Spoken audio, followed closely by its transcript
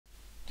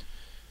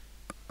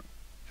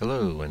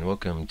Hello and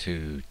welcome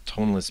to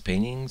Tonalist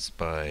Paintings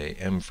by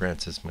M.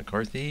 Francis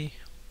McCarthy.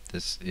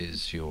 This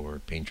is your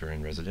painter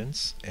in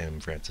residence, M.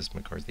 Francis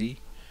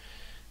McCarthy.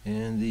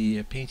 And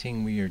the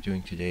painting we are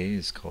doing today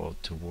is called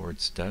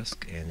Towards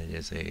Dusk, and it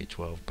is a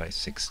 12 by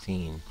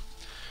 16.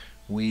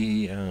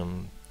 We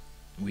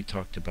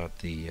talked about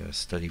the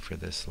study for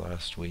this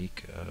last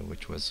week,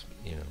 which was,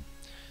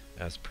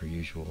 as per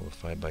usual, a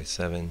 5 by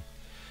 7.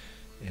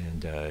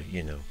 And,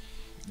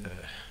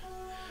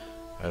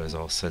 I was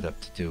all set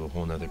up to do a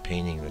whole nother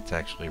painting that's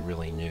actually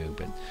really new,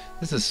 but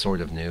this is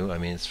sort of new. I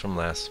mean, it's from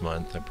last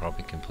month. I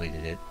probably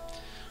completed it.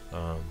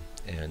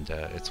 And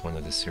it's one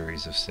of the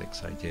series of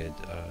 6 I did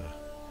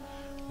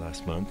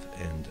last month,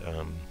 and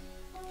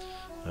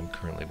I'm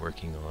currently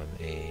working on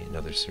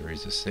another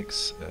series of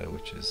 6,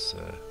 which is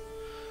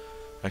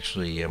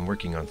actually I'm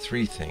working on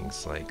 3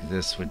 things. Like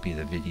this would be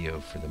the video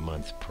for the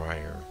month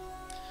prior.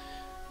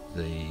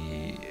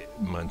 The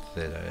month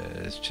that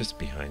is just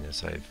behind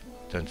us, I've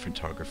done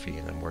photography,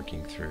 and I'm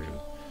working through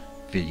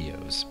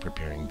videos,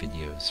 preparing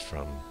videos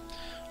from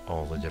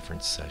all the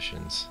different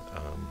sessions.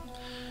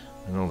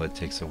 And all that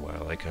takes a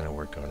while. I kind of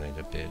work on it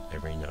a bit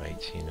every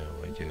night.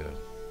 I do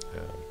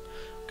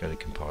got to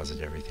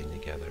composite everything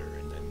together,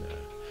 and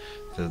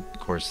then of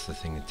course the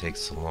thing that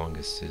takes the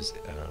longest is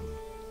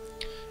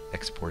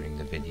exporting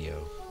the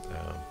video,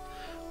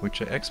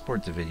 which I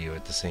export the video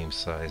at the same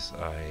size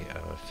I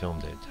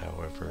filmed it.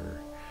 However,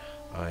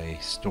 I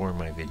store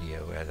my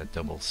video at a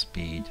double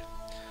speed.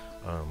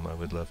 I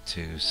would love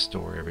to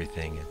store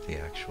everything at the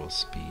actual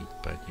speed,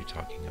 but you're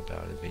talking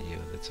about a video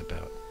that's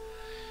about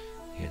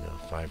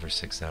 5 or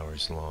 6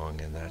 hours long,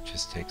 and that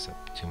just takes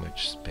up too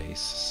much space.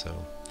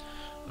 So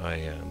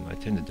I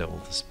tend to double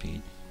the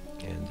speed,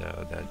 and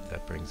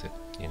that brings it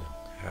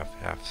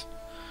half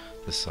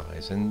the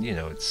size, and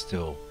it's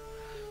still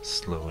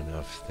slow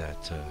enough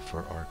that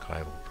for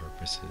archival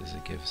purposes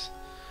it gives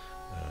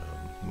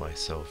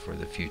myself for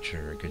the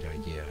future a good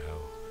idea how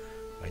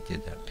I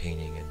did that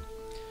painting. And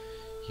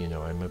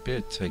I'm a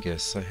bit, I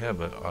guess, I have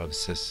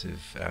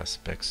obsessive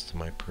aspects to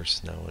my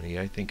personality.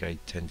 I think I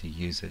tend to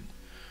use it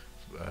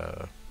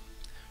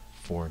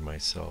for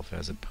myself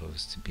as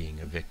opposed to being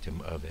a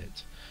victim of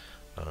it.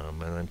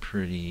 And I'm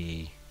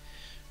pretty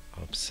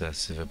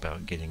obsessive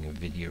about getting a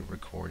video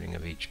recording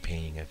of each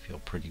painting. I feel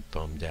pretty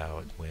bummed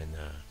out when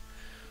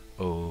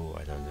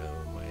I don't know,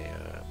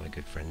 my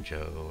good friend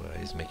Joe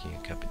is making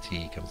a cup of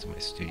tea, comes to my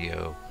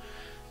studio,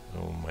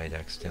 might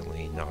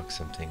accidentally knock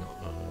something,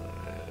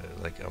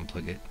 like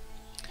unplug it,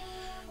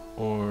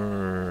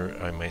 or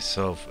I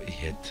myself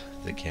hit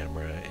the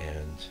camera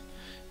and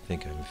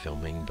think I'm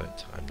filming,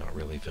 but I'm not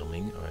really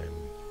filming.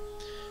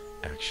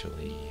 I'm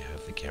actually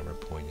have the camera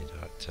pointed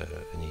at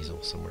an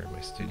easel somewhere in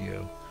my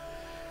studio,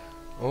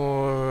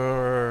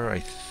 or I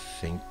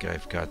think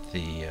I've got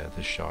the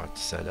shot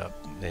set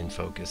up in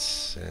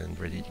focus and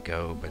ready to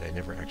go, but I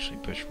never actually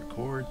push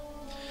record,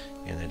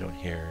 and I don't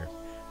hear.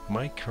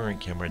 My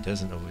current camera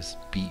doesn't always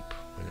beep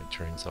when it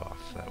turns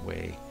off that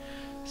way.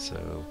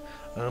 So,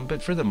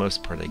 but for the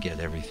most part I get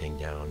everything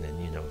down,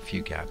 and a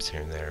few gaps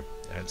here and there.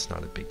 It's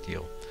not a big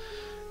deal.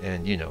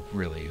 And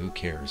really, who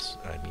cares?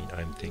 I mean,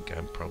 I think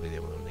I'm probably the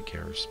only one that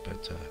cares,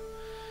 but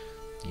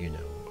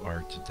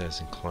art does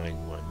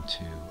incline one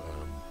to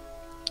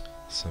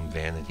some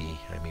vanity.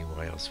 I mean,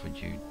 why else would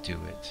you do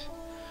it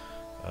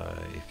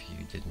if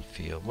you didn't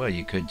feel? Well,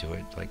 you could do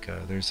it. Like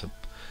there's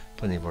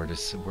plenty of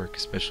artists that work,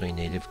 especially in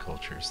native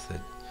cultures,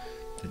 that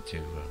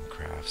do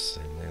crafts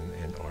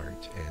and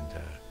art,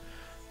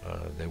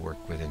 and they work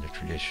within a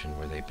tradition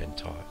where they've been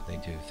taught. They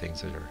do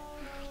things that are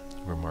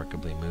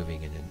remarkably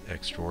moving and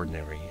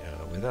extraordinary,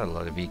 without a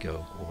lot of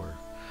ego or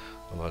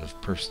a lot of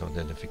personal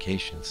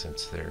identification,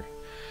 since they're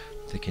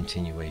the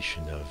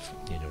continuation of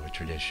a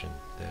tradition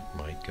that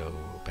might go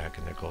back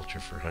in their culture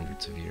for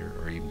hundreds of years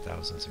or even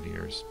thousands of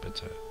years.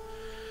 But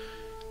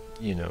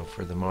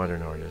for the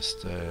modern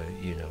artist,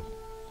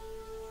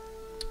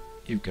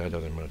 you've got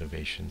other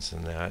motivations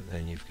than that,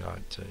 and you've got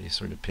you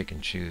sort of pick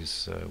and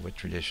choose what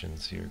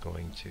traditions you're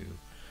going to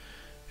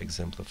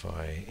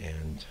exemplify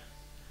and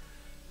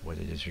what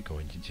it is you're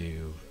going to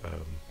do.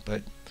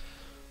 But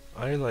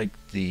I like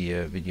the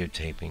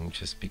videotaping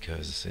just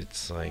because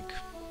it's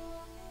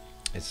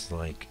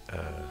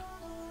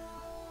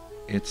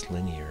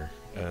linear.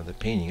 The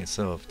painting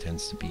itself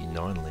tends to be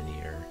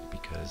non-linear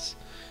because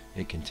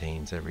it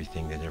contains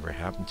everything that ever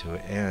happened to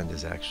it and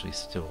is actually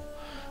still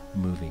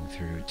moving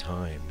through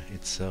time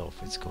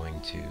itself. It's going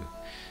to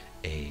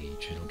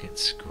age, it'll get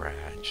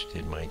scratched,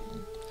 it might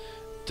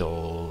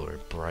dull or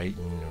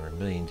brighten, or a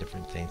million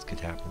different things could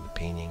happen to the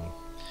painting,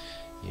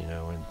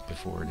 and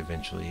before it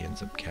eventually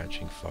ends up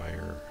catching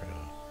fire,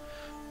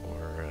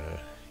 or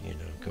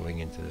going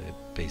into the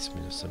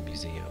basement of some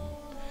museum,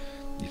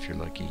 if you're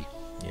lucky.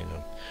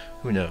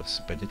 Who knows?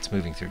 But it's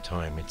moving through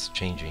time, it's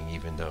changing,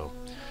 even though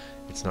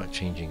it's not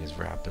changing as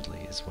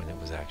rapidly as when it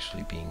was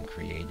actually being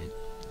created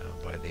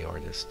by the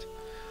artist.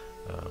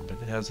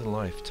 But it has a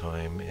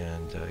lifetime,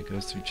 and it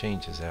goes through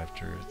changes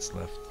after it's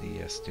left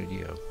the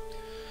studio.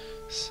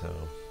 So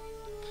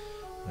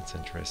That's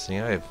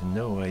interesting. I have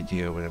no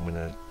idea what I'm going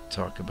to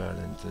talk about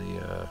in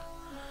the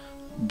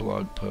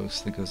blog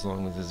post that goes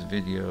along with this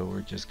video.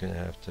 We're just going to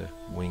have to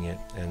wing it.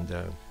 And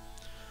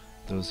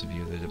those of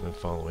you that have been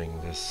following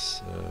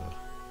this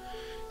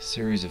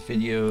series of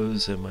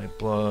videos and my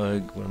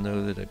blog will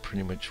know that I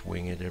pretty much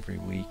wing it every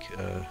week.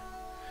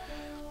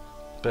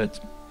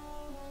 But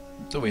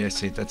the way I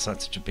say it, that's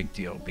not such a big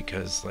deal,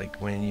 because like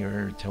when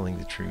you're telling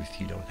the truth,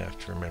 you don't have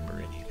to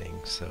remember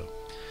anything. So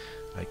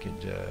I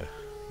could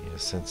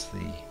since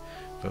the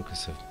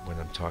focus of what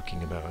I'm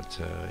talking about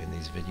in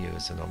these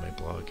videos and on my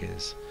blog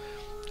is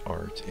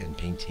art and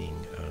painting,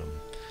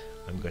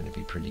 I'm going to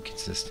be pretty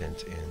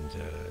consistent in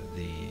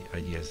the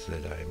ideas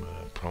that I'm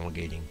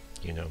promulgating,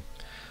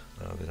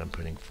 that I'm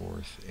putting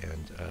forth,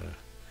 and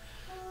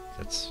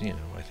that's,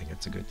 I think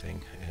that's a good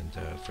thing. And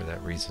for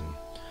that reason,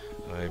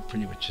 I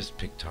pretty much just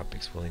pick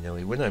topics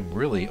willy-nilly. When I'm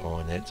really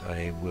on it,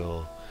 I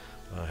will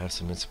have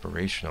some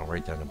inspiration. I'll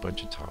write down a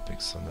bunch of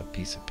topics on a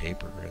piece of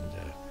paper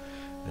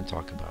and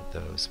talk about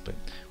those. But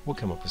we'll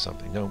come up with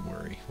something. Don't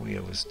worry, we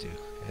always do.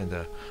 And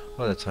a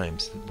lot of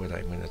times, what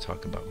I'm going to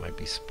talk about might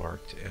be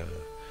sparked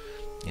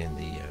in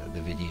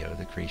the video,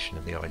 the creation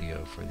of the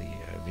audio for the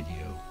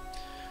video.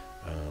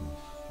 And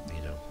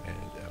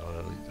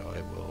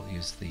I will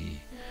use the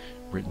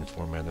written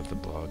format of the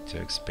blog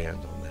to expand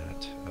on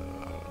that,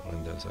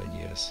 on those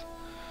ideas.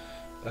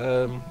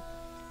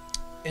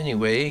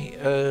 Anyway,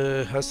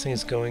 how's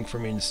things going for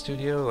me in the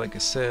studio? Like I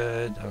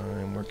said,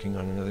 I'm working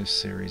on another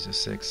series of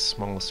 6.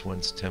 Smallest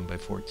one's 10 by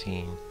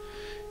 14,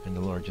 and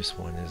the largest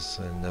one is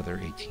another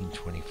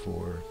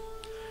 1824.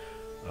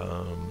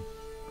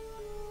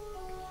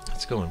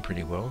 It's going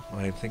pretty well.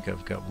 I think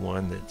I've got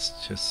one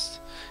that's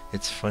just,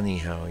 it's funny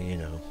how,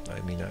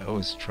 I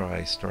always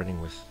try starting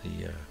with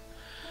the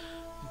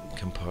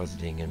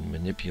compositing and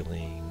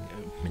manipulating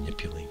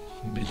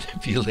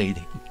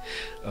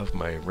of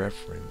my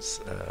reference.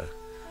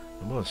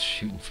 I'm almost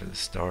shooting for the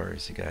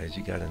stars, you guys.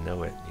 You gotta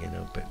know it,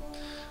 but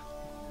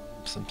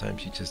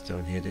sometimes you just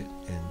don't hit it,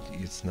 and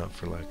it's not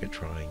for lack of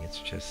trying. It's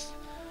just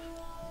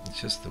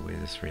the way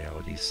this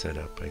reality is set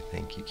up. I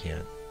think you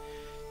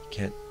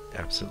can't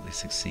absolutely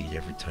succeed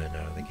every time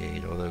out of the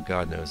gate, although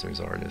God knows there's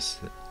artists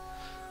that,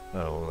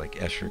 like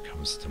Escher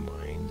comes to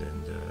mind,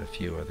 and a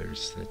few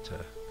others that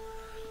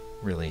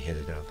really hit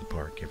it out of the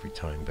park every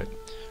time. But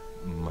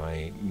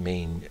my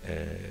main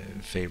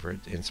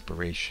favorite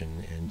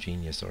inspiration and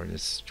genius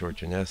artist,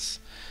 George Ness,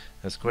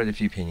 has quite a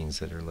few paintings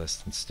that are less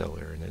than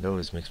stellar, and it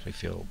always makes me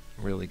feel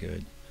really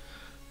good,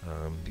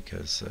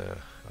 because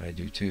I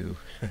do too.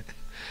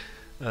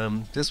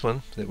 This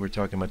one that we're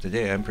talking about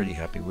today, I'm pretty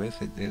happy with.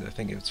 I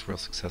think it's real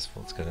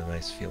successful. It's got a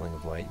nice feeling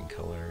of light and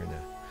color and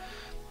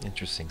a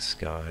interesting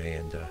sky.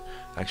 And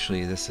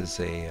actually, this is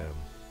a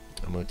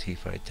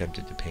motif I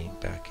attempted to paint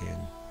back in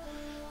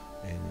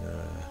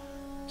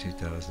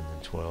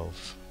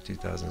 2012,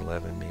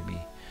 2011 maybe.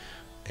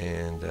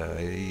 And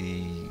I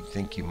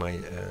think you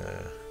might,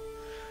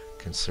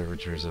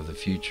 conservators of the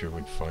future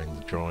would find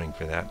the drawing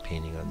for that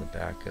painting on the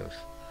back of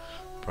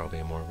probably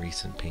a more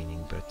recent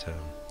painting, but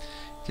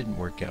didn't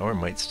work out, or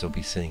might still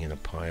be sitting in a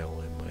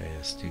pile in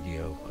my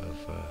studio of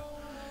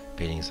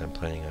paintings I'm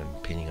planning on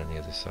painting on the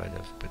other side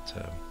of. But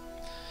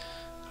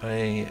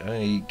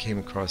I came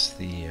across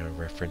the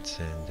reference,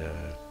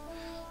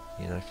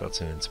 and I felt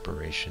some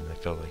inspiration. I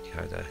felt like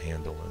I had a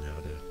handle on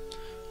how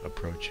to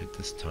approach it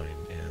this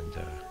time, and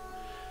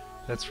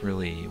that's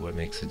really what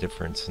makes a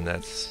difference. And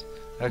that's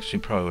actually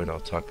probably what I'll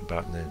talk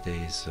about in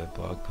today's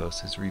blog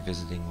post, is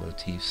revisiting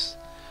motifs,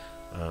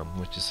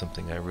 which is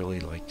something I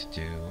really like to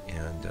do.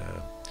 And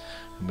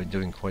I've been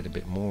doing quite a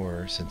bit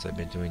more since I've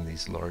been doing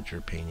these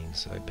larger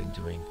paintings. I've been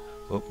doing,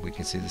 oh, we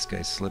can see this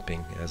guy's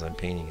slipping as I'm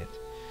painting it.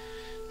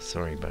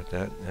 Sorry about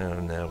that.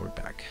 Now we're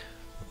back.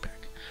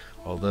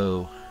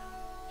 Although,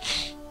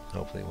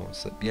 hopefully it won't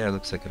slip. Yeah, it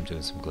looks like I'm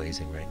doing some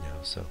glazing right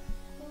now. So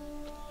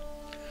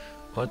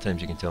a lot of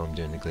times you can tell I'm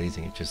doing the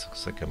glazing. It just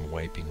looks like I'm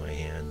wiping my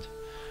hand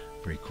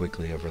very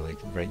quickly over, like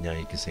right now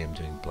you can see I'm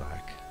doing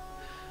black.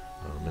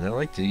 And I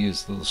like to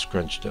use little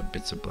scrunched up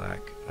bits of black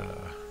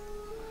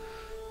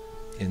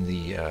in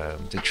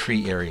the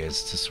tree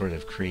areas to sort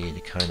of create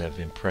a kind of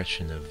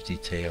impression of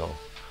detail.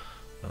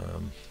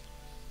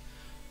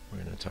 We're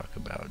going to talk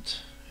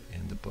about,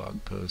 in the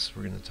blog post,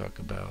 we're going to talk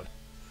about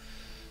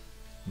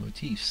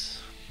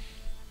motifs.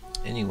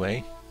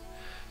 Anyway,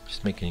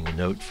 just making a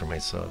note for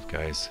myself,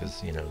 guys, because,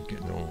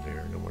 getting old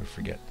here, I don't want to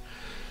forget.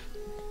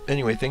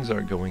 Anyway, things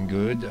are going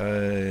good.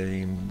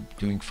 I'm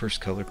doing first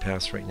color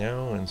pass right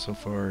now, and so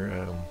far,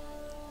 a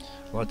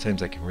lot of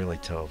times I can really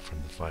tell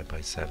from the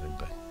 5x7,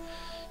 but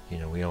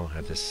we all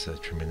have this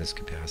tremendous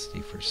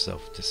capacity for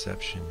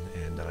self-deception,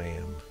 and I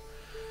am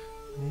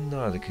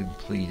not a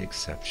complete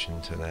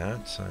exception to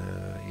that.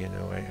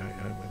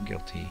 I'm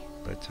guilty,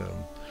 but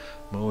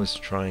I'm always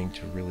trying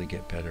to really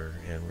get better,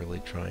 and really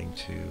trying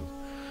to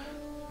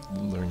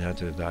learn how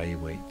to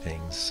evaluate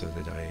things so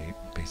that I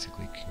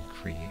basically can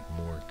create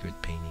more good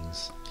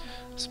paintings.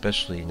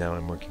 Especially now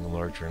I'm working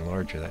larger and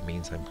larger. That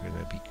means I'm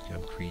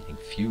creating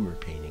fewer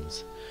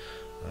paintings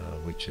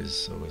which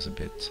is always a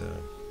bit,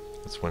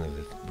 that's one of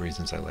the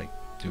reasons I like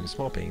doing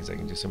small paintings. I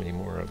can do so many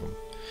more of them.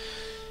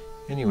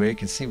 Anyway, you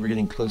can see we're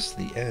getting close to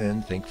the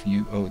end. Thank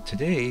you. Oh,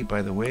 today,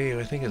 by the way,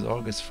 I think is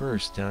August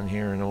 1st down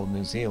here in old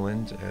New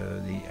Zealand,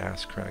 the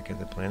ass crack of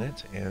the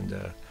planet. And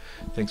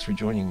thanks for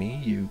joining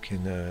me. You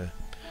can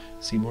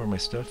see more of my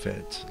stuff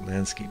at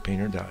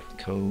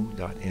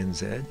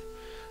landscapepainter.co.nz.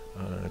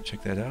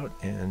 Check that out,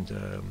 and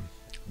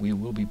we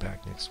will be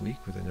back next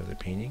week with another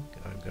painting.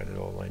 I've got it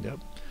all lined up.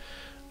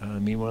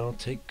 Meanwhile,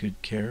 take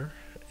good care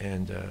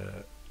and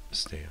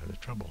stay out of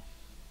trouble.